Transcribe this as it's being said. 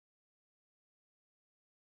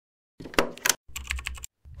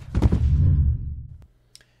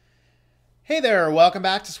Hey there, welcome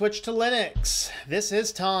back to Switch to Linux. This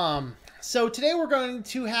is Tom. So today we're going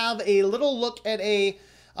to have a little look at a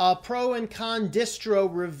pro and con distro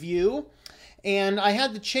review. And I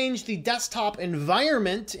had to change the desktop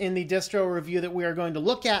environment in the distro review that we are going to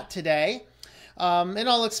look at today. And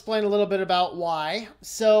I'll explain a little bit about why.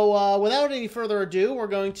 So without any further ado, we're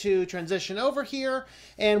going to transition over here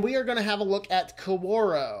and we are going to have a look at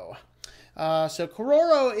Korora. So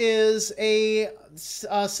Korora is a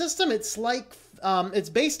system. It's like it's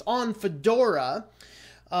based on Fedora.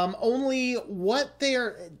 Only what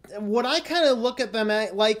I kind of look at them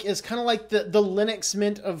like is kind of like the Linux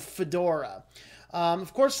Mint of Fedora.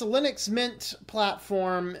 Of course, the Linux Mint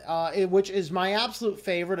platform, which is my absolute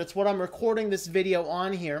favorite, it's what I'm recording this video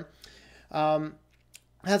on here,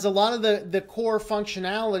 has a lot of the core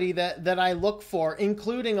functionality that I look for,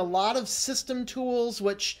 including a lot of system tools,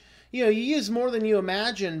 which you use more than you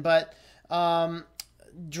imagine, but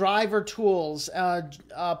driver tools,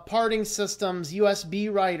 parting systems,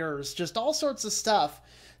 USB writers, just all sorts of stuff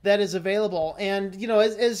that is available. And,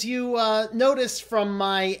 as you noticed from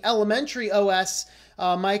my elementary OS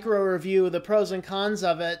micro review, the pros and cons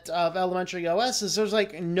of elementary OS is there's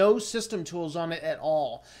like no system tools on it at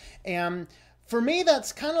all. And for me,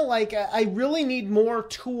 that's kind of like I really need more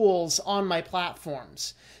tools on my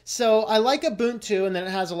platforms. So I like Ubuntu, and then it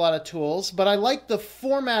has a lot of tools, but I like the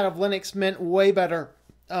format of Linux Mint way better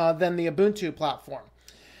than the Ubuntu platform.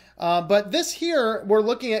 But this here, we're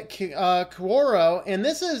looking at Korora, and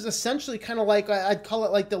this is essentially kind of like, I'd call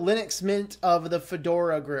it like the Linux Mint of the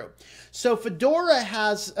Fedora group. So Fedora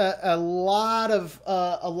has a lot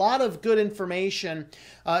of good information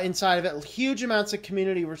inside of it, huge amounts of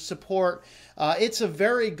community support. It's a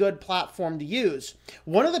very good platform to use.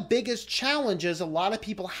 One of the biggest challenges a lot of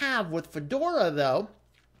people have with Fedora, though,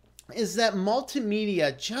 is that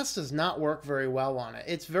multimedia just does not work very well on it.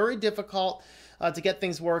 It's very difficult to get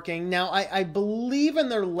things working. Now, I believe in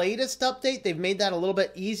their latest update, they've made that a little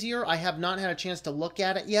bit easier. I have not had a chance to look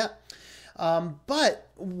at it yet. But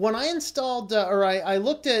when I installed, I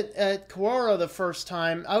looked at Korora the first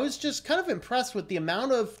time, I was just kind of impressed with the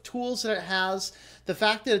amount of tools that it has, the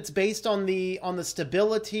fact that it's based on the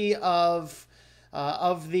stability of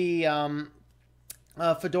the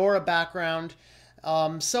Fedora background.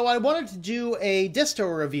 So I wanted to do a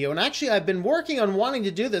distro review, and actually I've been working on wanting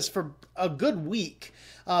to do this for a good week,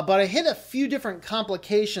 but I hit a few different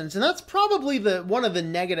complications, and that's probably one of the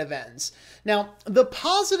negative ends. Now, the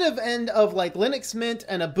positive end of like Linux Mint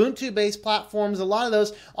and Ubuntu-based platforms, a lot of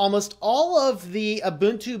those, almost all of the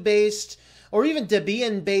Ubuntu-based or even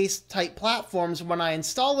Debian-based type platforms, when I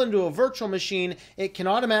install into a virtual machine, it can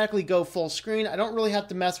automatically go full screen. I don't really have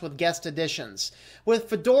to mess with guest editions. With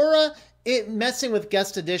Fedora, messing with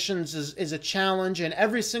guest editions is a challenge, and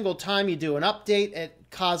every single time you do an update, it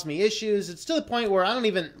caused me issues. It's to the point where I don't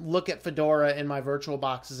even look at Fedora in my virtual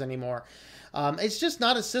boxes anymore. It's just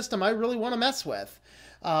not a system I really want to mess with.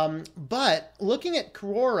 But looking at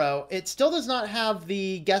Korora, it still does not have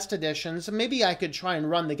the guest editions. Maybe I could try and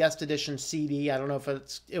run the guest edition CD. I don't know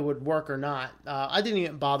if it would work or not. I didn't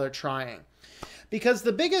even bother trying. Because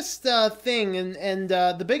the biggest thing and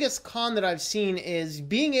the biggest con that I've seen is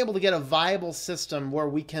being able to get a viable system where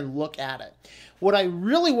we can look at it. What I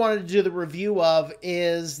really wanted to do the review of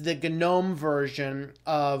is the GNOME version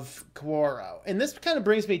of Korora. And this kind of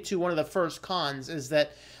brings me to one of the first cons, is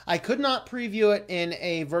that I could not preview it in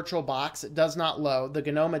a virtual box. It does not load. The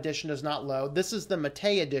GNOME edition does not load. This is the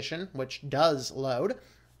Mate edition, which does load.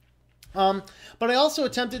 But I also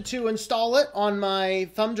attempted to install it on my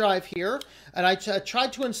thumb drive here, and I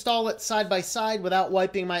tried to install it side by side without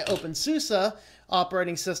wiping my OpenSUSE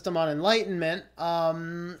operating system on Enlightenment.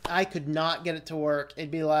 I could not get it to work.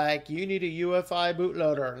 It'd be like, you need a UEFI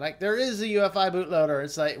bootloader. Like, there is a UEFI bootloader.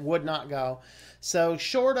 It's like, would not go. So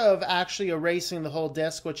short of actually erasing the whole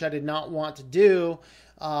disk, which I did not want to do,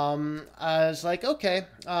 I was like, okay,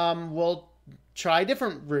 we'll try a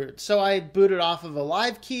different route. So I booted off of a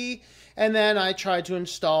live key, and then I tried to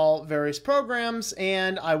install various programs,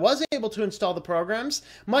 and I was able to install the programs,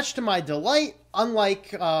 much to my delight.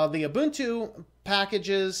 Unlike the Ubuntu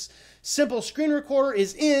packages, Simple Screen Recorder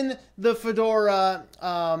is in the Fedora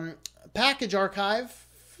package archive,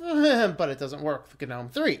 but it doesn't work for GNOME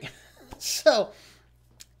 3. So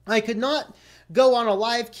I could not go on a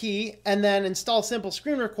live key and then install Simple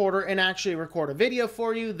Screen Recorder and actually record a video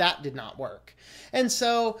for you. That did not work. And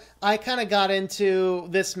so I kind of got into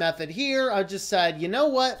this method here. I just said, you know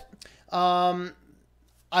what?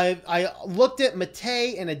 I looked at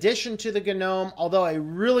Mate in addition to the GNOME, although I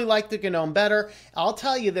really like the GNOME better. I'll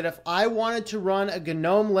tell you that if I wanted to run a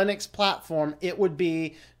GNOME Linux platform, it would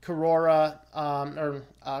be Korora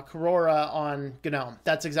Korora on GNOME.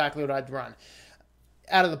 That's exactly what I'd run.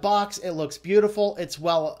 Out of the box, it looks beautiful. It's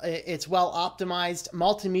well optimized.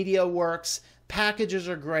 Multimedia works. Packages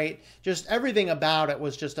are great. Just everything about it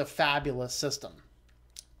was just a fabulous system.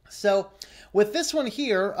 So with this one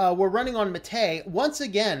here, we're running on Mate. Once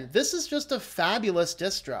again, this is just a fabulous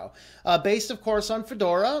distro, based, of course, on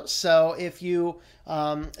Fedora. So if you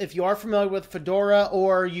are familiar with Fedora,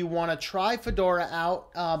 or you want to try Fedora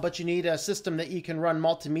out, but you need a system that you can run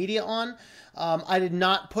multimedia on, I did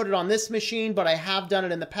not put it on this machine, but I have done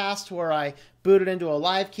it in the past where I boot it into a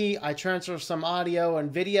live key, I transfer some audio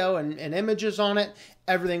and video and images on it.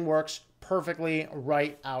 Everything works perfectly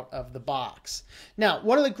right out of the box. Now,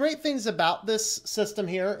 one of the great things about this system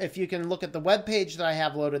here, if you can look at the web page that I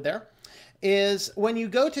have loaded there, is when you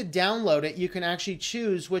go to download it, you can actually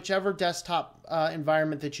choose whichever desktop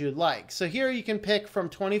environment that you'd like. So here you can pick from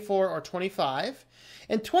 24 or 25.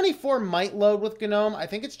 And 24 might load with GNOME. I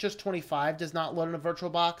think it's just 25 does not load in a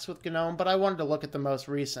VirtualBox with GNOME, but I wanted to look at the most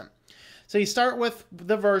recent. So you start with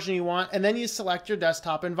the version you want, and then you select your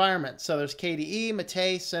desktop environment. So there's KDE,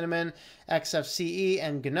 Mate, Cinnamon, XFCE,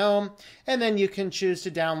 and GNOME. And then you can choose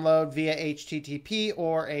to download via HTTP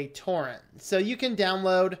or a torrent. So you can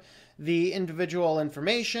download the individual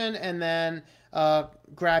information and then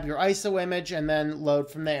grab your ISO image and then load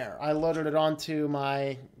from there. I loaded it onto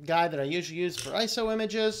my guide that I usually use for ISO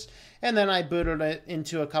images, and then I booted it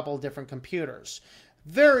into a couple of different computers.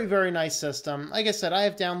 Very, very nice system. Like I said, I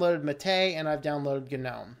have downloaded Mate and I've downloaded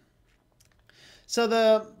GNOME. So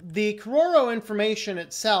the Korora information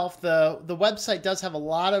itself, the website does have a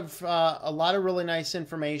lot of really nice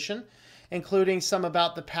information, including some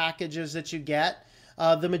about the packages that you get.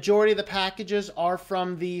 The majority of the packages are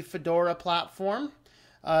from the Fedora platform,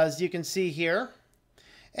 as you can see here.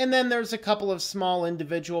 And then there's a couple of small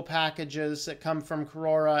individual packages that come from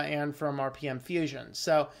Korora and from RPM Fusion.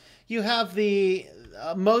 So you have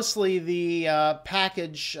mostly the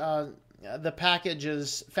packages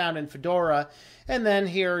found in Fedora, and then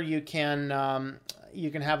here you can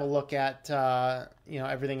have a look at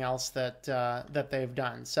everything else that they've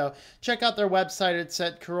done. So check out their website. It's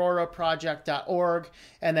at kororaproject.org,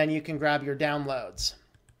 and then you can grab your downloads.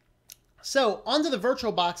 So onto the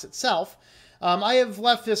VirtualBox itself. I have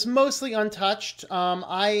left this mostly untouched.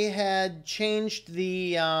 I had changed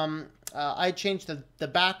the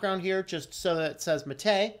background here just so that it says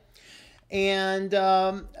Mate, and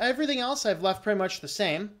everything else I've left pretty much the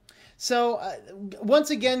same. So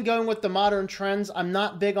once again, going with the modern trends, I'm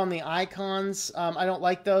not big on the icons. I don't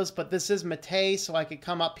like those, but this is Mate, so I could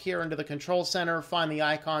come up here into the control center, find the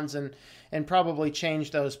icons, and probably change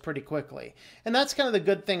those pretty quickly. And that's kind of the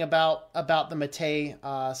good thing about the Mate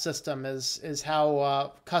system is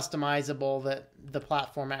how customizable that the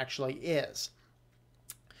platform actually is.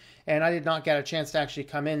 And I did not get a chance to actually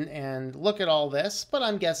come in and look at all this, but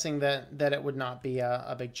I'm guessing that it would not be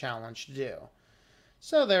a big challenge to do.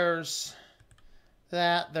 So there's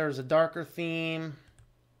that. There's a darker theme.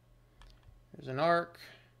 There's an arc.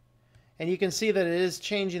 And you can see that it is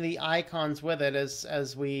changing the icons with it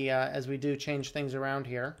as we do change things around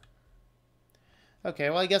here. Okay,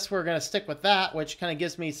 well, I guess we're going to stick with that, which kind of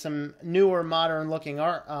gives me some newer, modern-looking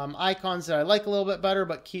icons that I like a little bit better,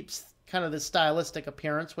 but keeps kind of the stylistic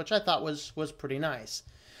appearance, which I thought was pretty nice.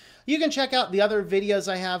 You can check out the other videos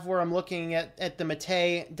I have where I'm looking at the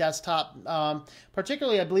Mate desktop.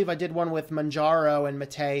 Particularly, I believe I did one with Manjaro and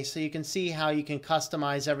Mate, so you can see how you can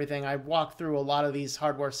customize everything. I walked through a lot of these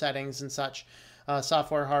hardware settings and such,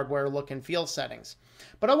 software, hardware, look and feel settings.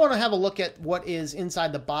 But I want to have a look at what is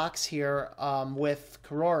inside the box here with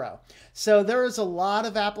Korora. So there is a lot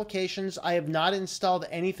of applications. I have not installed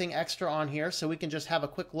anything extra on here, so we can just have a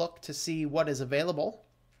quick look to see what is available.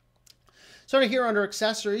 So here under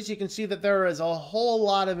accessories, you can see that there is a whole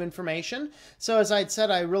lot of information. So as I'd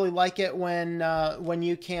said, I really like it when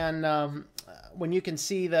you can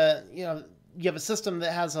see you have a system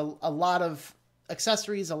that has a lot of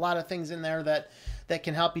accessories, a lot of things in there that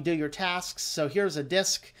can help you do your tasks. So here's a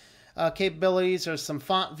disk capabilities. There's some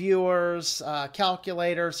font viewers,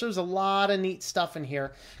 calculators. There's a lot of neat stuff in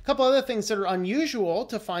here. A couple other things that are unusual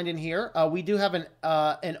to find in here. We do have an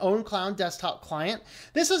OwnCloud desktop client.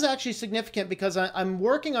 This is actually significant because I'm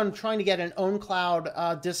working on trying to get an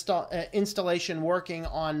OwnCloud installation working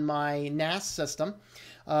on my NAS system.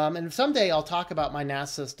 And someday I'll talk about my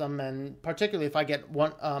NAS system, and particularly if I get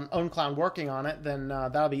one OwnCloud working on it, then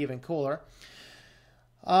that'll be even cooler.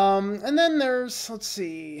 And then there's, let's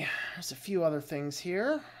see, there's a few other things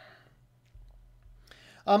here.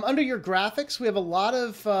 Under your graphics, we have a lot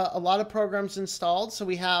of programs installed. So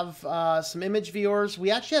we have some image viewers.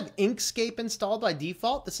 We actually have Inkscape installed by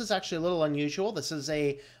default. This is actually a little unusual. This is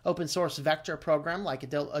a open source vector program like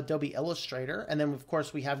Adobe Illustrator. And then, of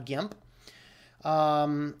course, we have GIMP.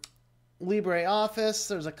 LibreOffice,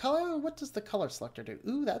 there's a color. What does the color selector do?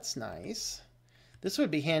 Ooh, that's nice. This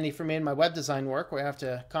would be handy for me in my web design work where I have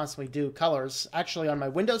to constantly do colors. Actually, on my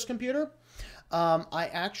Windows computer,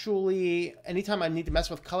 anytime I need to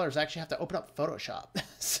mess with colors, I actually have to open up Photoshop.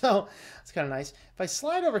 So it's kind of nice. If I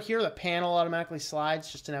slide over here, the panel automatically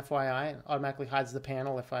slides, just an FYI. It automatically hides the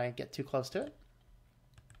panel if I get too close to it.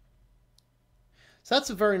 So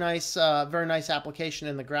that's a very nice application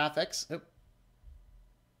in the graphics. Oop.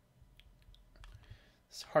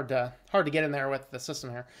 It's hard to get in there with the system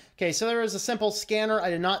here. Okay, so there is a simple scanner. I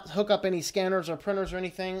did not hook up any scanners or printers or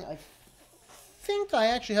anything. I think I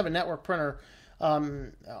actually have a network printer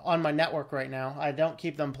on my network right now. I don't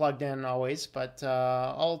keep them plugged in always, but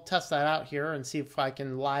I'll test that out here and see if I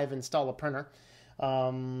can live install a printer.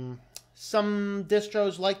 Some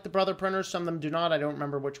distros like the Brother printers, some of them do not. I don't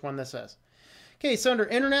remember which one this is. Okay, so under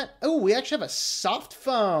Internet, oh, we actually have a soft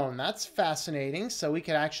phone. That's fascinating. So we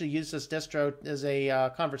could actually use this distro as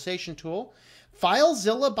a conversation tool.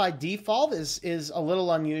 FileZilla by default is a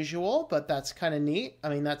little unusual, but that's kind of neat. I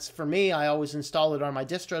mean, that's for me. I always install it on my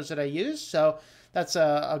distros that I use, so that's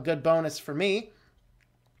a good bonus for me.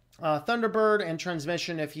 Thunderbird and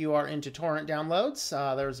transmission if you are into torrent downloads.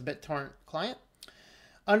 There's a BitTorrent client.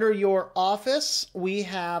 Under your Office, we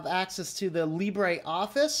have access to the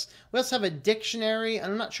LibreOffice. We also have a dictionary.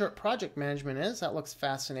 I'm not sure what project management is. That looks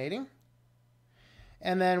fascinating.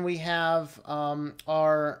 And then we have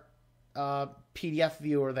our PDF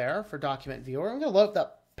viewer there for document viewer. I'm going to load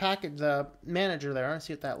that package, the manager there, and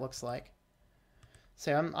see what that looks like.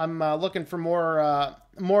 So I'm looking for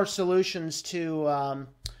more solutions to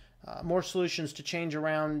change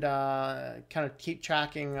around, kind of keep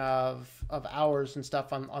tracking of hours and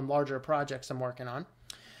stuff on larger projects I'm working on.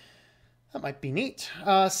 That might be neat.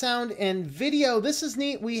 Sound and video. This is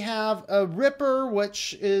neat. We have a Ripper,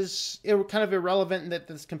 which is kind of irrelevant in that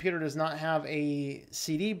this computer does not have a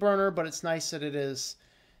CD burner, but it's nice that it is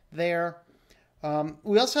there.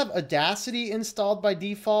 We also have Audacity installed by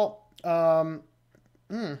default.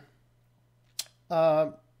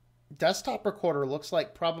 Desktop recorder looks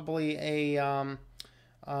like probably a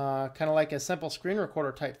kind of like a simple screen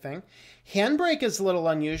recorder type thing. Handbrake is a little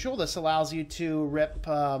unusual. This allows you to rip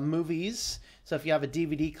movies. So if you have a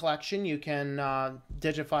DVD collection, you can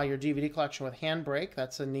digify your DVD collection with Handbrake.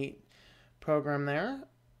 That's a neat program there.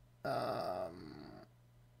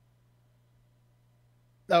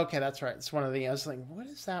 Okay, that's right. It's one of the. I was like, what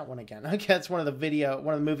is that one again? Okay, it's one of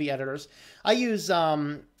the movie editors. I use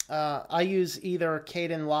either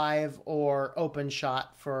Kdenlive or OpenShot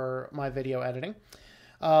for my video editing.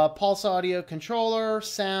 Pulse audio controller,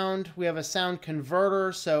 sound. We have a sound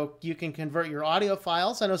converter, so you can convert your audio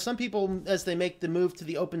files. I know some people, as they make the move to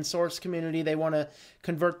the open source community, they want to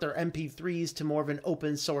convert their MP3s to more of an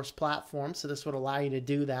open source platform, so this would allow you to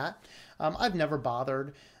do that. I've never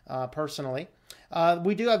bothered personally.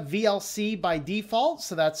 We do have VLC by default,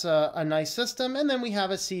 so that's a nice system. And then we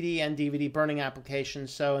have a CD and DVD burning application.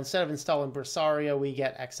 So instead of installing Bressario, we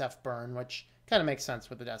get XFburn, which kind of makes sense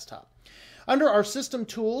with the desktop. Under our system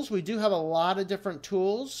tools, we do have a lot of different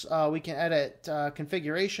tools. We can edit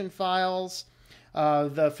configuration files.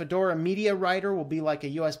 The Fedora Media Writer will be like a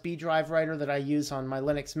USB drive writer that I use on my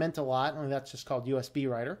Linux Mint a lot. Only that's just called USB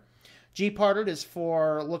Writer. Gparted is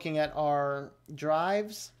for looking at our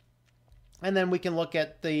drives. And then we can look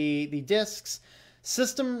at the disks.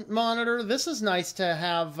 System Monitor. This is nice to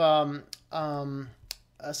have a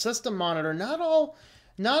system monitor. Not all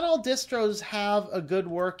distros have a good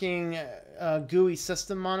working GUI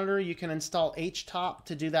system monitor. You can install HTOP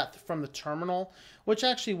to do that from the terminal, which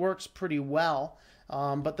actually works pretty well.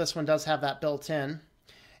 But this one does have that built in.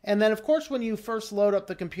 And then, of course, when you first load up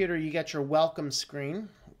the computer, you get your welcome screen,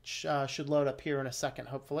 which should load up here in a second,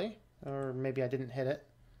 hopefully. Or maybe I didn't hit it.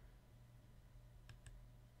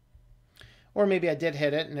 Or maybe I did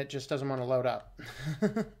hit it and it just doesn't want to load up.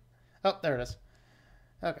 Oh, there it is.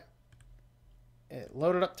 Okay. It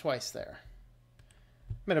loaded up twice there.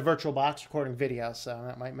 I'm in a VirtualBox recording video, so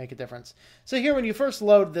that might make a difference. So here, when you first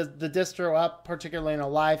load the distro up, particularly in a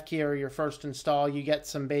live key or your first install, you get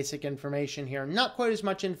some basic information here. Not quite as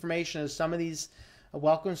much information as some of these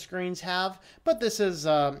welcome screens have, but this is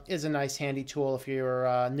a nice handy tool if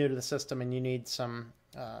you're new to the system and you need some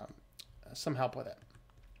help with it.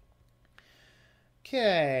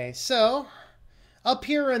 Okay, so Up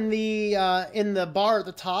here in the bar at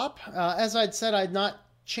the top, as I'd said, I'd not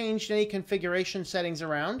changed any configuration settings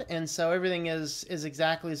around, and so everything is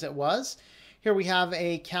exactly as it was. Here we have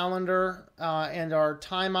a calendar and our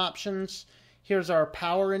time options. Here's our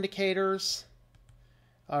power indicators,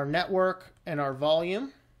 our network, and our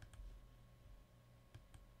volume.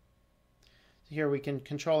 Here we can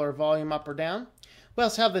control our volume up or down. We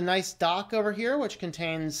also have the nice dock over here, which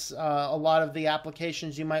contains a lot of the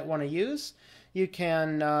applications you might want to use. You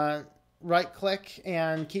can right-click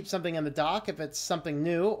and keep something in the dock if it's something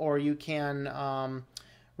new, or you can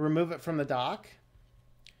remove it from the dock.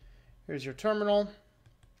 Here's your terminal.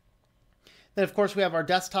 Then, of course, we have our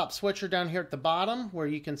desktop switcher down here at the bottom, where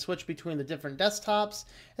you can switch between the different desktops.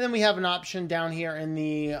 And then we have an option down here in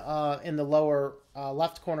the lower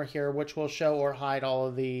left corner here, which will show or hide all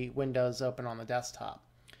of the windows open on the desktop.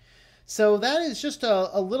 So that is just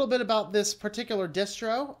a little bit about this particular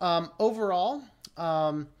distro. Overall,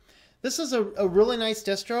 this is a really nice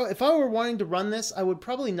distro. If I were wanting to run this, I would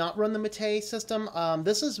probably not run the Mate system.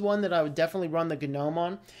 This is one that I would definitely run the GNOME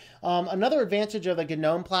on. Another advantage of the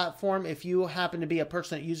GNOME platform, if you happen to be a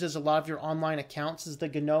person that uses a lot of your online accounts, is the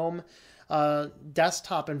GNOME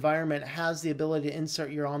desktop environment has the ability to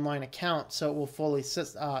insert your online account, so it will fully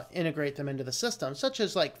integrate them into the system, such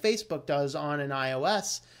as like Facebook does on an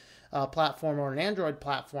iOS platform or an Android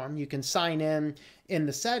platform. You can sign in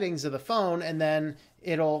the settings of the phone, and then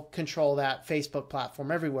it'll control that Facebook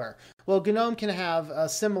platform everywhere. Well, GNOME can have a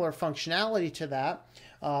similar functionality to that.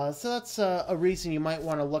 So that's a reason you might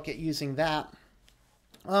want to look at using that.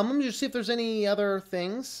 Let me just see if there's any other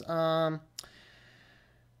things. Yeah,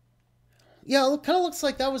 it kind of looks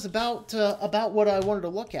like that was about what I wanted to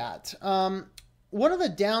look at. One of the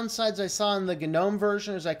downsides I saw in the GNOME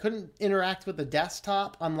version is I couldn't interact with the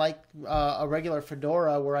desktop, unlike a regular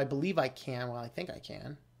Fedora, where I believe I can. Well, I think I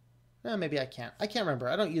can. Maybe I can't. I can't remember.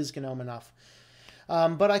 I don't use GNOME enough.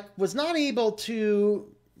 But I was not able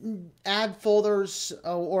to add folders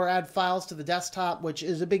or add files to the desktop, which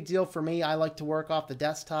is a big deal for me. I like to work off the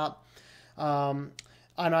desktop.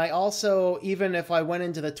 And I also, even if I went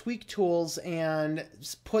into the tweak tools and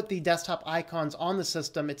put the desktop icons on the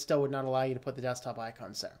system, it still would not allow you to put the desktop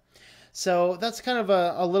icons there. So that's kind of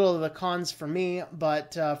a little of the cons for me,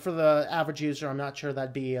 but for the average user, I'm not sure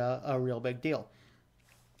that'd be a real big deal.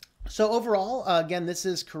 So overall, again, this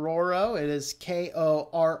is Korora. It is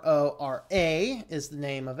Korora is the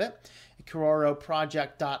name of it.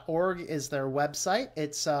 KororaProject.org is their website.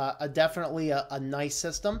 It's definitely a nice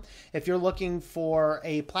system. If you're looking for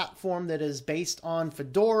a platform that is based on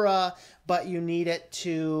Fedora, but you need it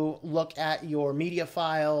to look at your media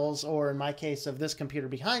files, or in my case of this computer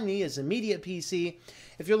behind me is a media PC,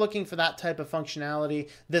 if you're looking for that type of functionality,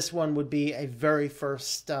 this one would be a very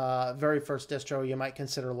first distro you might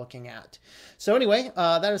consider looking at. So anyway,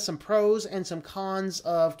 that is some pros and some cons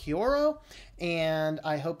of Korora, and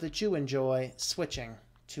I hope that you enjoy switching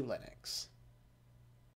to Linux.